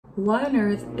Why on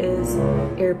earth is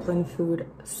airplane food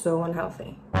so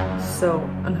unhealthy? So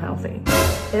unhealthy.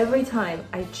 Every time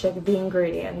I check the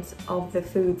ingredients of the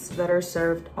foods that are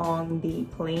served on the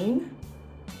plane,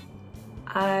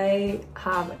 I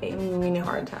have a mini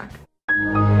heart attack.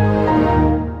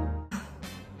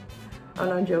 I'm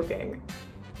not joking.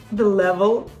 The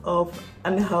level of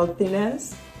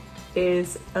unhealthiness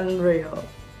is unreal.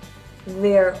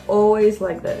 They're always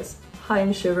like this: high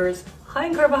in sugars, high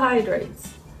in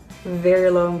carbohydrates, very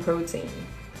low in protein,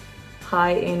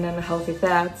 high in unhealthy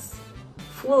fats,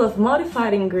 full of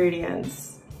modified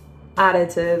ingredients,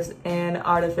 additives, and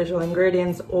artificial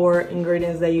ingredients, or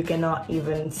ingredients that you cannot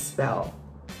even spell.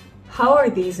 How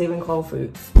are these even called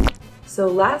foods? So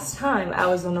last time I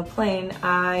was on a plane,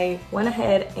 I went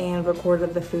ahead and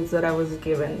recorded the foods that I was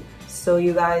given so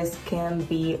you guys can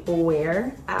be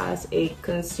aware as a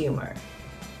consumer.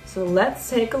 So let's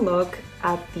take a look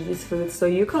at these foods so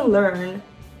you can learn,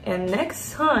 and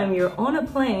next time you're on a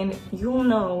plane, you'll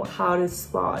know how to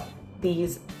spot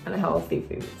these unhealthy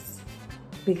foods.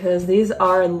 Because these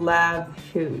are lab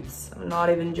foods, I'm not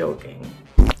even joking.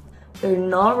 They're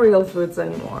not real foods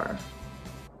anymore.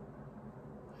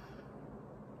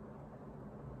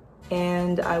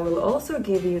 And I will also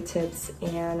give you tips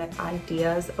and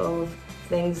ideas of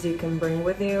things you can bring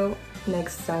with you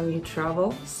next time you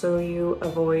travel so you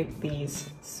avoid these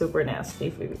super nasty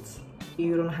foods.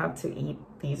 You don't have to eat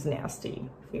these nasty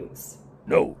foods.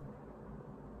 No.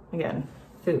 Again,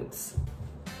 foods.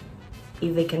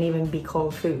 If they can even be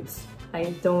called foods.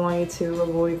 I don't want you to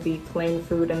avoid the plain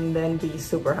food and then be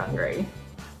super hungry.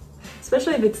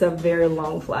 Especially if it's a very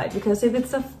long flight, because if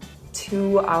it's a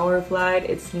 2-hour flight,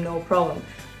 it's no problem.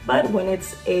 But when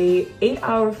it's a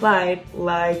 8-hour flight,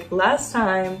 like last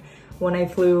time when I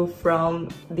flew from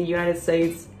the United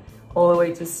States all the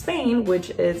way to Spain, which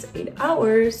is 8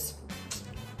 hours,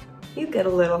 you get a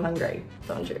little hungry,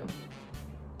 don't you?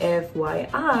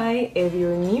 FYI, if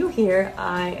you're new here,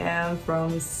 I am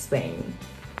from Spain.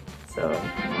 So,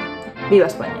 viva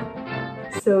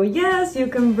España. So yes, you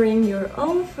can bring your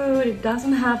own food. It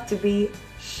doesn't have to be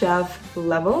chef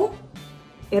level.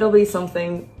 It'll be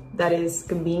something that is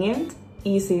convenient,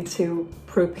 easy to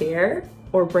prepare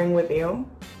or bring with you,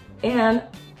 and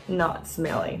not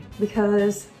smelly,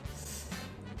 because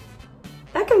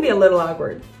that can be a little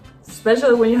awkward,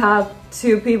 especially when you have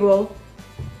two people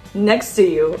next to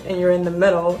you and you're in the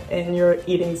middle and you're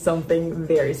eating something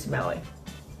very smelly.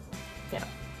 Yeah,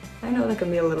 I know that can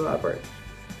be a little awkward.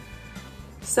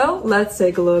 So let's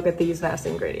take a look at these nasty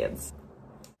ingredients.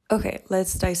 Okay,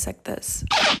 let's dissect this.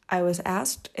 I was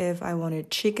asked if I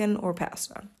wanted chicken or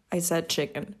pasta. I said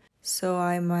chicken, so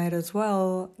I might as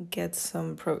well get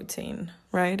some protein,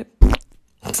 right?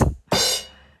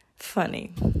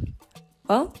 Funny.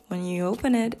 Well, when you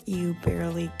open it, you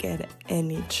barely get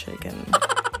any chicken.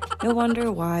 No wonder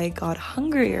why I got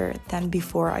hungrier than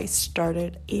before I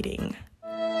started eating.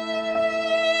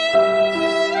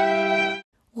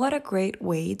 What a great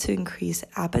way to increase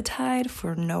appetite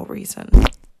for no reason.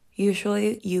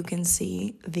 Usually you can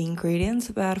see the ingredients,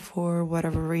 but for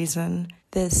whatever reason,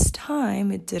 this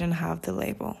time it didn't have the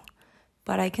label.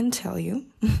 But I can tell you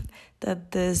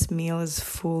that this meal is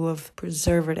full of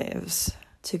preservatives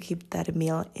to keep that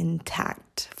meal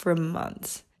intact for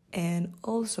months, and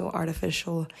also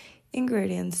artificial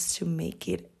ingredients to make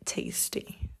it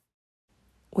tasty.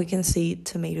 We can see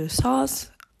tomato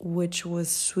sauce, which was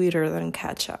sweeter than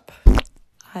ketchup.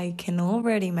 I can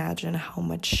already imagine how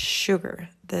much sugar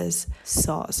this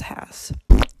sauce has.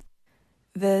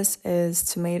 This is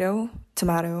tomato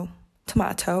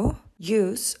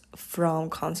juice from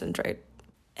concentrate.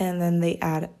 And then they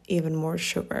add even more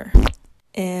sugar.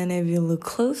 And if you look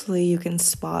closely, you can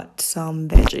spot some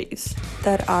veggies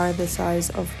that are the size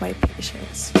of my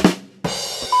patience.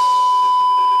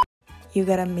 You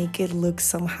gotta make it look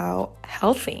somehow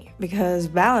healthy, because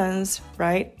balance,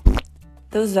 right?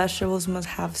 Those vegetables must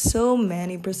have so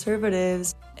many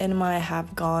preservatives and might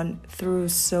have gone through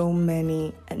so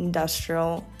many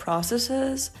industrial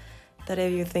processes that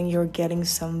if you think you're getting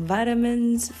some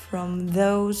vitamins from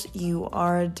those, you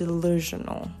are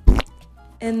delusional.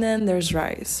 And then there's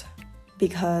rice,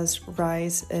 because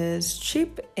rice is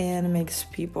cheap and makes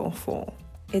people full.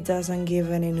 It doesn't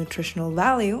give any nutritional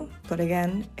value, but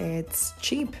again, it's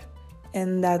cheap.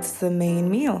 And that's the main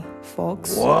meal,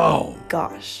 folks. Wow.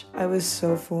 Gosh, I was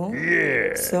so full.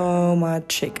 Yeah. So much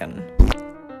chicken.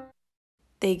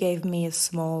 They gave me a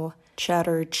small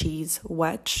cheddar cheese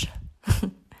wedge.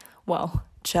 Well,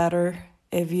 cheddar,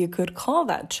 if you could call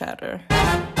that cheddar.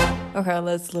 Okay,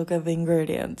 let's look at the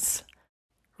ingredients.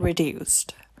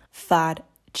 Reduced fat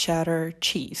cheddar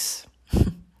cheese.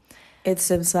 It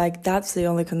seems like that's the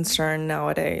only concern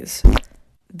nowadays.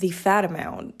 The fat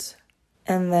amount.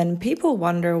 And then people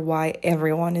wonder why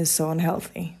everyone is so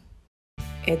unhealthy.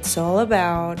 It's all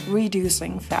about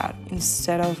reducing fat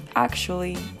instead of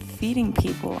actually feeding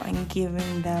people and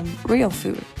giving them real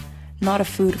food, not a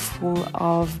food full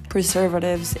of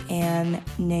preservatives and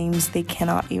names they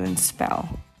cannot even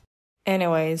spell.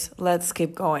 Anyways, let's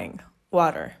keep going.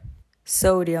 Water.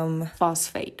 Sodium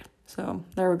phosphate. So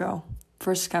there we go.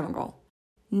 First chemical.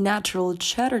 Natural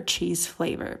cheddar cheese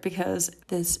flavor, because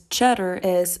this cheddar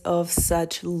is of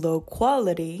such low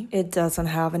quality, it doesn't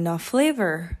have enough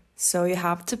flavor. So you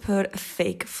have to put a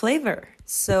fake flavor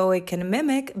so it can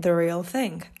mimic the real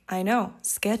thing. I know,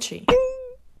 sketchy.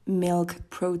 Milk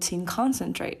protein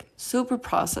concentrate, super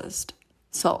processed.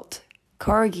 Salt.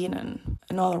 Carrageenan,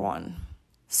 another one.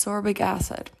 Sorbic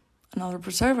acid, another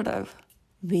preservative.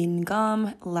 Bean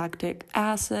gum, lactic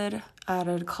acid,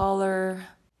 added color,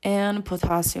 and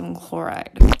potassium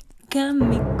chloride.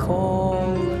 Chemical.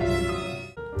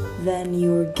 Then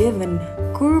you're given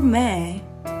gourmet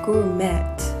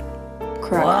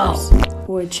crackers,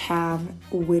 which have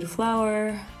wheat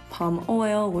flour, palm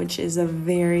oil, which is a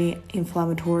very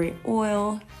inflammatory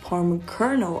oil, palm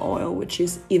kernel oil, which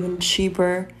is even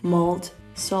cheaper, malt,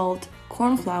 salt,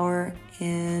 corn flour,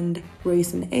 and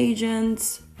raisin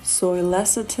agents, soy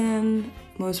lecithin,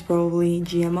 most probably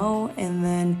GMO, and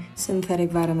then synthetic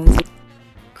vitamins.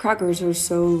 Crackers are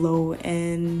so low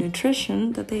in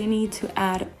nutrition that they need to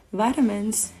add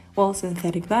vitamins,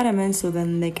 synthetic vitamins, so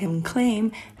then they can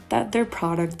claim that their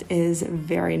product is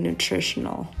very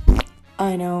nutritional.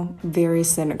 I know, very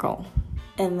cynical.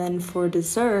 And then for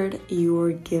dessert,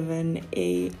 you're given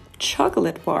a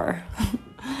chocolate bar,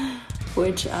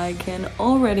 which I can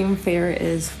already infer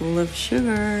is full of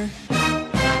sugar.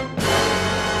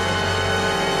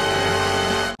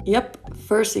 Yep,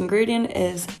 first ingredient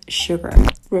is sugar.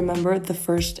 Remember, the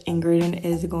first ingredient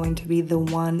is going to be the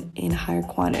one in higher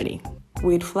quantity.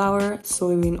 Wheat flour,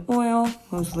 soybean oil,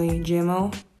 mostly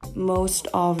GMO. Most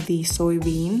of the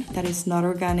soybean that is not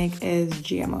organic is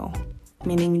GMO,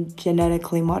 meaning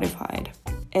genetically modified.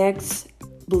 Eggs,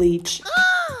 bleach.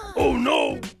 Oh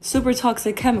no! Super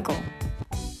toxic chemical.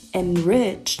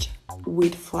 Enriched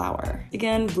wheat flour.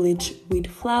 Again, bleach wheat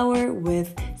flour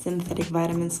with synthetic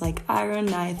vitamins like iron,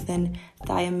 niacin,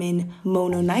 thiamine,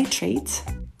 mononitrates.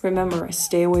 Remember,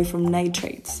 stay away from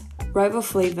nitrates.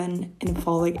 Riboflavin and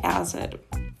folic acid.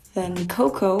 Then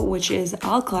cocoa, which is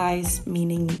alkalized,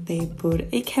 meaning they put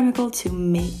a chemical to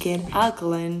make it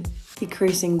alkaline,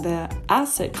 decreasing the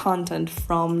acid content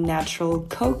from natural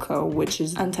cocoa, which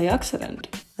is antioxidant.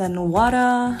 Then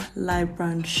water, light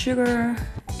brown sugar,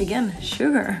 again,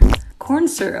 sugar. Corn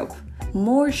syrup,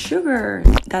 more sugar.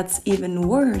 That's even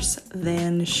worse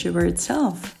than sugar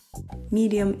itself.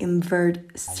 Medium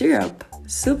invert syrup,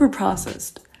 super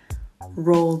processed.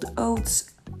 Rolled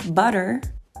oats, butter,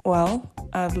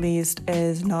 at least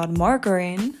is not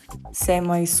margarine.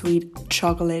 Semi-sweet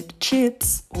chocolate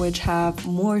chips, which have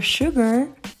more sugar.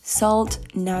 Salt,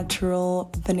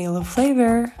 natural vanilla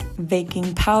flavor.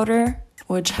 Baking powder,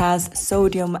 which has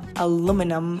sodium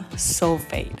aluminum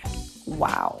sulfate.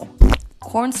 Wow.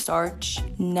 Cornstarch,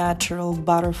 natural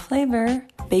butter flavor,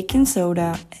 baking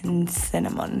soda, and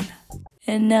cinnamon.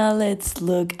 And now let's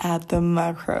look at the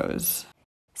macros.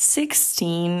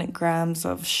 16 grams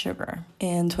of sugar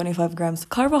and 25 grams of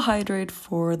carbohydrate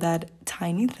for that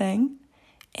tiny thing,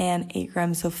 and 8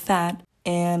 grams of fat.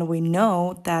 And we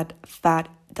know that fat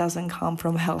doesn't come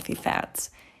from healthy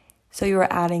fats. So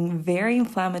you're adding very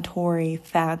inflammatory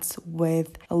fats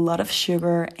with a lot of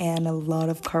sugar and a lot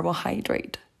of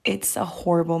carbohydrate. It's a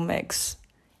horrible mix.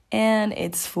 And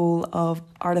it's full of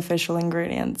artificial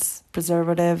ingredients,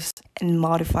 preservatives, and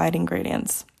modified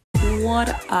ingredients. What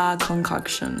a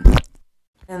concoction.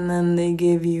 And then they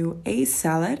give you a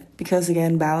salad, because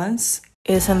again, balance.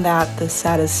 Isn't that the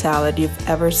saddest salad you've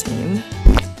ever seen?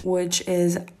 Which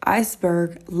is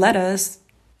iceberg lettuce,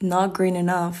 not green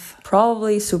enough,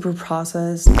 probably super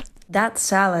processed. That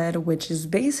salad, which is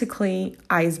basically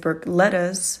iceberg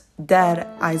lettuce, dead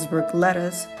iceberg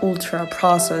lettuce, ultra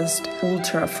processed,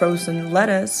 ultra frozen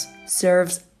lettuce,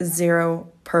 serves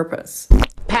zero purpose.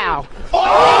 Pow!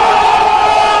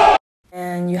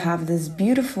 And you have this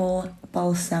beautiful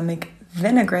balsamic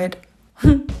vinaigrette.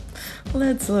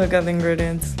 Let's look at the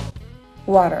ingredients.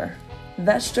 Water.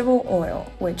 Vegetable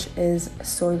oil, which is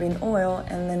soybean oil,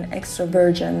 and then extra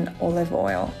virgin olive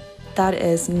oil. That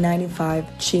is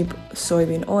 95 cheap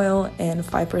soybean oil and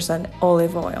 5%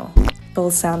 olive oil.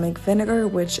 Balsamic vinegar,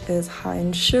 which is high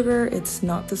in sugar. It's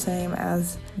not the same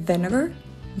as vinegar.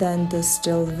 Then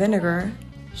distilled vinegar,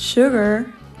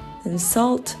 sugar, then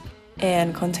salt,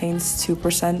 and contains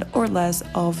 2% or less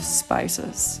of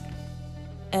spices.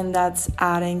 And that's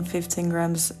adding 15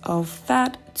 grams of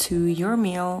fat to your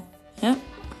meal. Yep,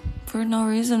 for no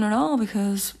reason at all,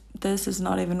 because this is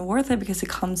not even worth it because it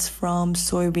comes from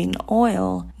soybean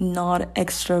oil, not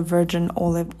extra virgin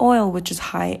olive oil, which is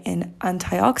high in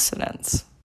antioxidants.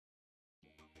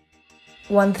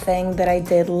 One thing that I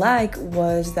did like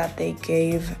was that they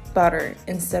gave butter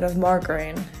instead of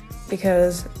margarine,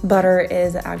 because butter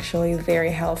is actually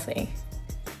very healthy.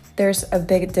 There's a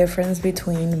big difference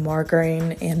between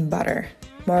margarine and butter.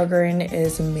 Margarine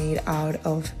is made out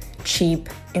of cheap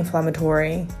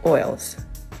inflammatory oils,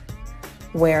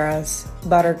 whereas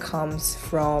butter comes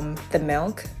from the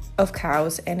milk of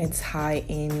cows and it's high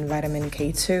in vitamin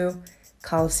K2,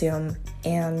 calcium,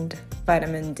 and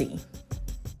vitamin D.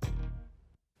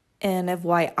 And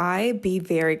FYI, be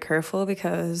very careful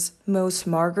because most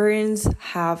margarines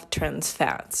have trans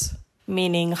fats,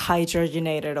 meaning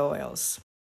hydrogenated oils.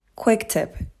 Quick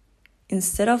tip,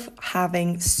 instead of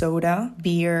having soda,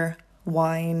 beer,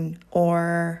 wine,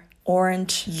 or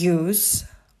orange juice,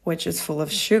 which is full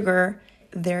of sugar,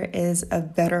 there is a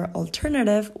better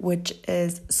alternative, which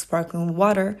is sparkling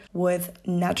water with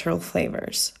natural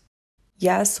flavors.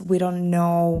 Yes, we don't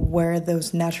know where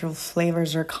those natural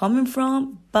flavors are coming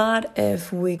from, but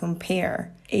if we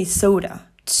compare a soda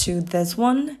to this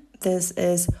one, this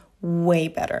is way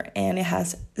better and it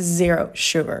has 0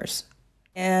 sugars.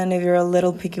 And if you're a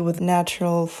little picky with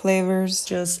natural flavors,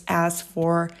 just ask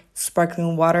for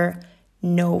sparkling water,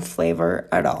 no flavor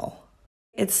at all.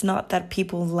 It's not that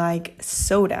people like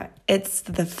soda, it's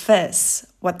the fizz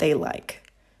what they like.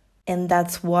 And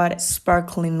that's what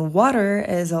sparkling water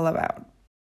is all about.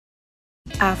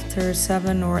 After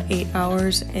 7 or 8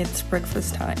 hours, it's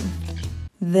breakfast time.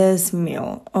 This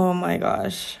meal, oh my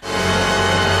gosh.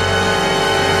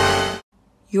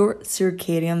 Your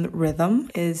circadian rhythm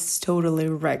is totally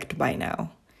wrecked by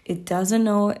now. It doesn't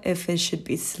know if it should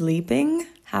be sleeping,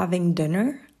 having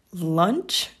dinner,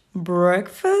 lunch,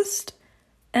 breakfast,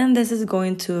 and this is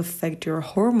going to affect your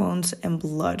hormones and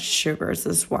blood sugars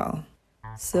as well.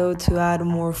 So to add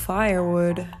more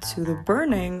firewood to the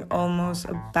burning, almost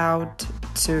about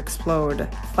to explode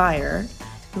fire,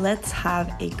 let's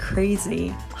have a crazy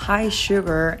high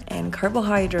sugar and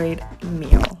carbohydrate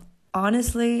meal.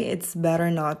 Honestly, it's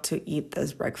better not to eat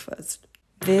this breakfast.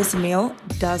 This meal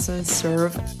doesn't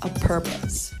serve a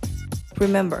purpose.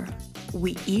 Remember,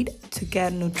 we eat to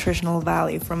get nutritional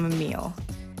value from a meal.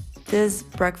 This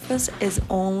breakfast is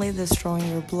only destroying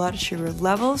your blood sugar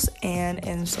levels and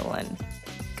insulin,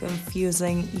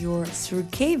 confusing your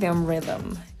circadian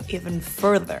rhythm even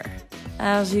further,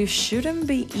 as you shouldn't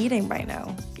be eating by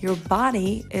now. Your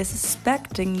body is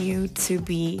expecting you to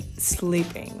be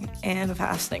sleeping and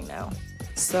fasting now.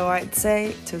 So I'd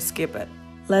say to skip it.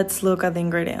 Let's look at the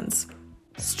ingredients.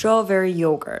 Strawberry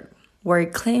yogurt, where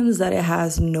it claims that it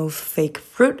has no fake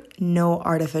fruit, no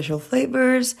artificial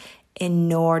flavors, and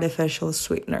no artificial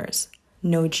sweeteners.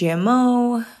 No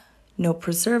GMO, no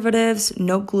preservatives,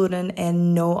 no gluten,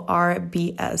 and no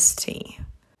RBST.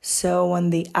 So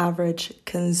when the average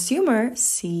consumer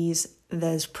sees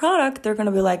this product, they're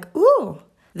gonna be like, ooh,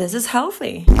 this is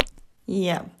healthy.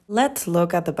 Yeah, let's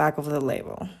look at the back of the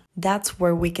label. That's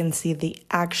where we can see the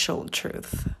actual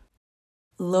truth.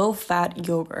 Low-fat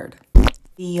yogurt.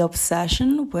 The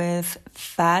obsession with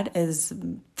fat is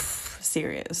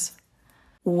serious.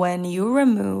 When you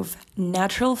remove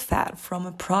natural fat from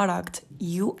a product,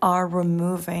 you are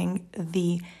removing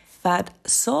the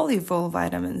fat-soluble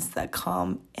vitamins that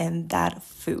come in that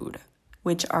food,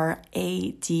 which are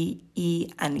A, D, E,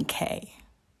 and K.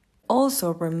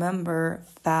 Also remember,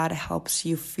 fat helps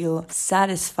you feel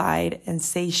satisfied and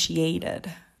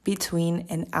satiated between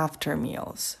and after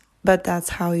meals. But that's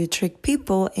how you trick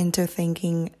people into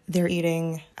thinking they're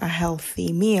eating a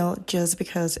healthy meal just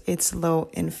because it's low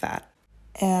in fat.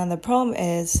 And the problem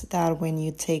is that when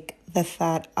you take the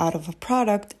fat out of a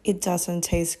product, it doesn't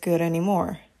taste good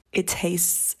anymore. It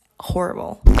tastes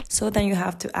horrible. So then you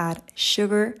have to add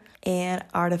sugar and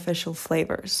artificial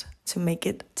flavors to make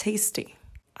it tasty.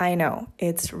 I know,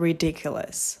 it's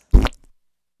ridiculous.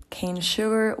 Cane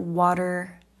sugar,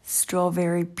 water,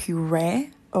 strawberry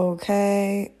puree.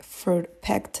 Okay, fruit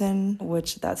pectin,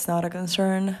 which that's not a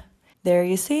concern. There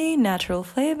you see, natural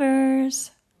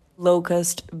flavors.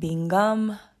 Locust bean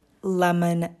gum,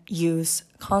 lemon juice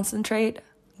concentrate,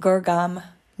 gum,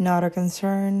 not a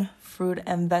concern. Fruit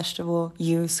and vegetable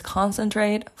juice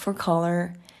concentrate for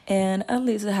color, and at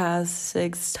least it has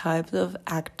 6 types of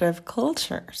active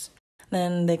cultures.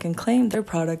 Then they can claim their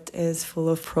product is full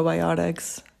of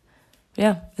probiotics.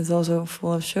 Yeah, it's also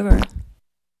full of sugar.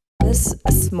 This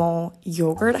small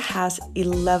yogurt has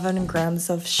 11 grams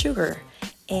of sugar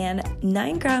and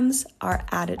 9 grams are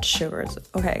added sugars.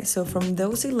 Okay, so from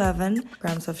those 11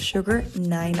 grams of sugar,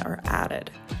 9 are added.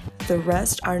 The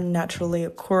rest are naturally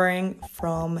occurring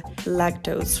from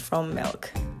lactose from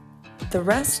milk. The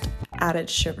rest, added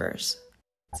sugars.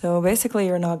 So basically,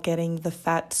 you're not getting the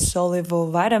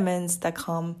fat-soluble vitamins that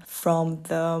come from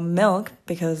the milk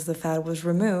because the fat was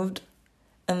removed,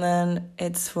 and then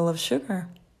it's full of sugar.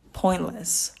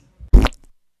 Pointless.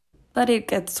 But it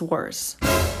gets worse.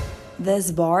 This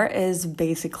bar is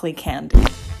basically candy.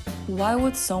 Why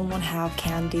would someone have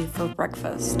candy for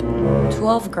breakfast?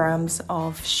 12 grams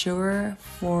of sugar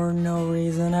for no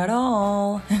reason at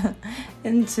all,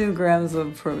 and 2 grams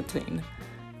of protein.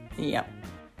 Yep.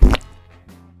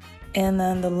 And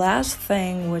then the last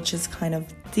thing, which is kind of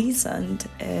decent,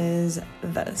 is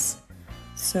this.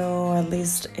 So at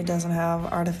least it doesn't have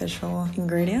artificial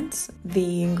ingredients.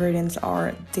 The ingredients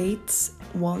are dates,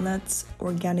 walnuts,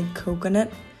 organic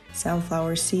coconut,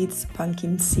 sunflower seeds,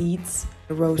 pumpkin seeds,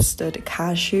 roasted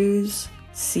cashews,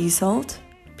 sea salt,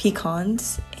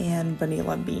 pecans, and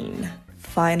vanilla bean.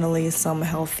 Finally, some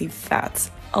healthy fats.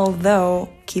 Although,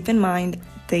 keep in mind,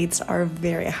 dates are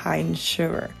very high in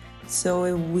sugar. So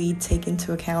if we take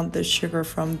into account the sugar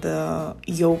from the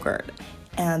yogurt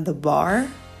and the bar,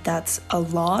 that's a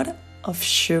lot of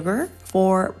sugar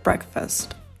for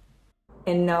breakfast.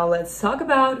 And now let's talk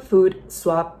about food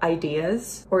swap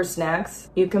ideas or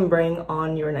snacks you can bring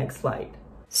on your next flight.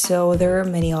 So there are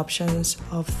many options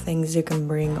of things you can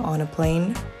bring on a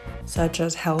plane, such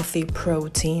as healthy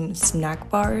protein snack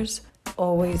bars,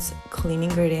 always clean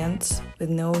ingredients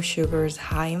with no sugars,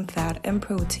 high in fat and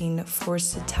protein for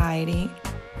satiety,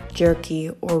 jerky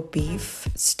or beef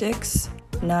sticks,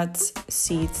 nuts,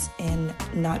 seeds, and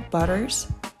nut butters,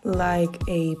 like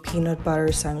a peanut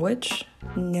butter sandwich,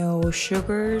 no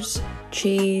sugars,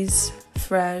 cheese,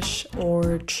 fresh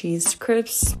or cheese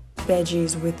crisps,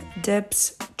 veggies with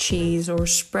dips, cheese or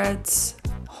spreads,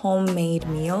 homemade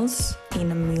meals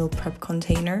in a meal prep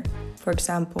container, for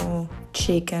example,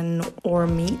 chicken or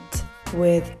meat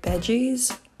with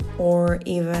veggies, or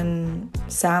even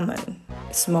salmon,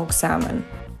 smoked salmon.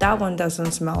 That one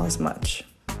doesn't smell as much.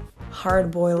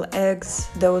 Hard-boiled eggs,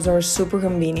 those are super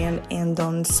convenient and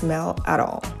don't smell at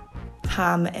all.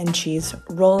 Ham and cheese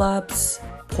roll-ups,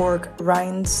 pork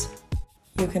rinds.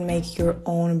 You can make your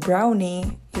own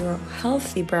brownie, your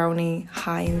healthy brownie,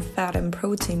 high in fat and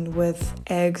protein with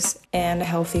eggs and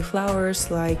healthy flours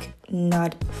like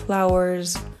nut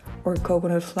flours or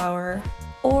coconut flour.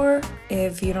 Or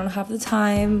if you don't have the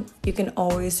time, you can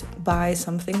always buy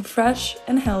something fresh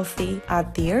and healthy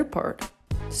at the airport.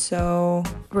 So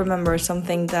remember,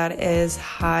 something that is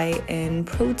high in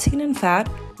protein and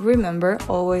fat. Remember,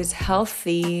 always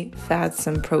healthy fats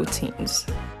and proteins.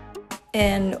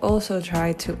 And also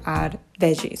try to add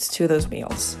veggies to those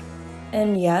meals.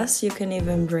 And yes, you can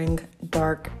even bring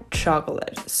dark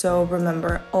chocolate. So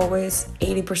remember, always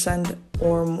 80%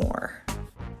 or more.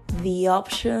 The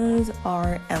options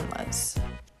are endless.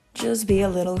 Just be a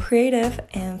little creative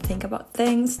and think about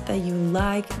things that you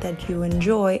like, that you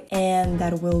enjoy, and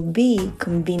that will be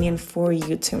convenient for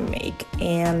you to make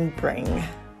and bring.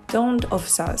 Don't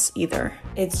obsess either.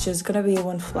 It's just gonna be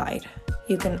one flight.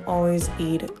 You can always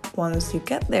eat once you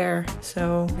get there.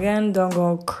 So again, don't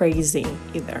go crazy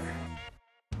either.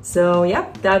 So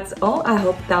yeah, that's all. I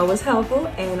hope that was helpful,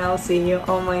 and I'll see you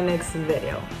on my next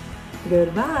video.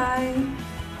 Goodbye!